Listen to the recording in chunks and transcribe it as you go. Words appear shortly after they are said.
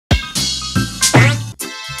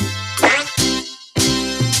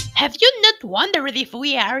Have you not wondered if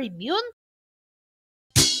we are immune?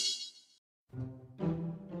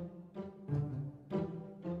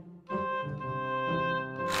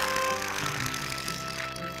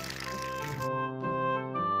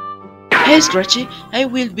 Hey Stretchy, I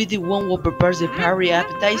will be the one who prepares the party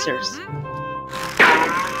appetizers.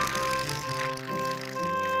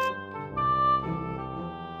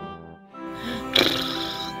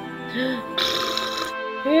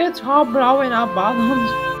 It's all blowing up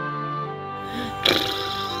balloons.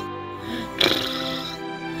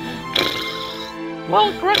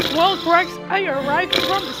 Well, Gregs, I arrived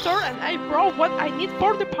from the store and I brought what I need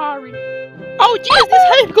for the party. Oh, jeez, this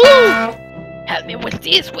hot glue! Help me with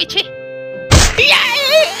this, Witchy.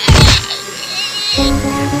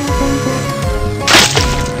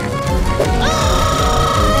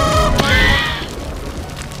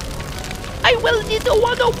 I will need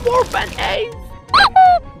one of more band-aids.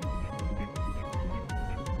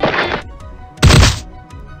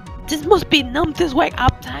 This must be Numptys wake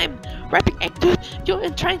up time. Rapid active, you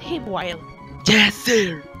and train him while. Yes,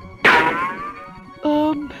 sir.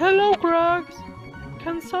 Hello, Grogs.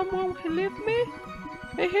 Can someone help me?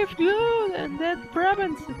 I have glue and that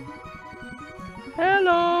prevents it.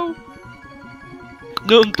 Hello.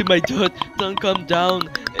 Numpty, my dude, don't come down.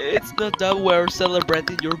 It's not that we're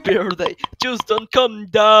celebrating your birthday. Just don't come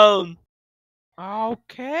down.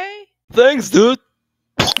 Okay. Thanks, dude.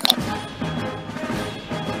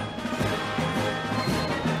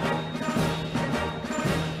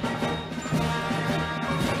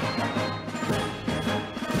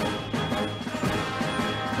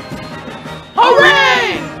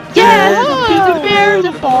 Hooray! Yes, Peter Bear,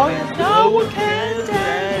 the boy, and no one can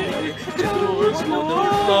stand.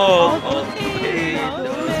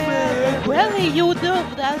 Really, you do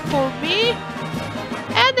that for me?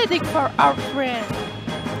 Anything for our friend.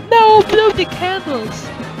 No, blow the candles.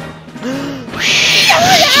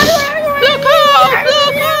 Look out!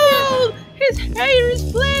 Look out! His hair is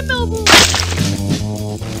flaming!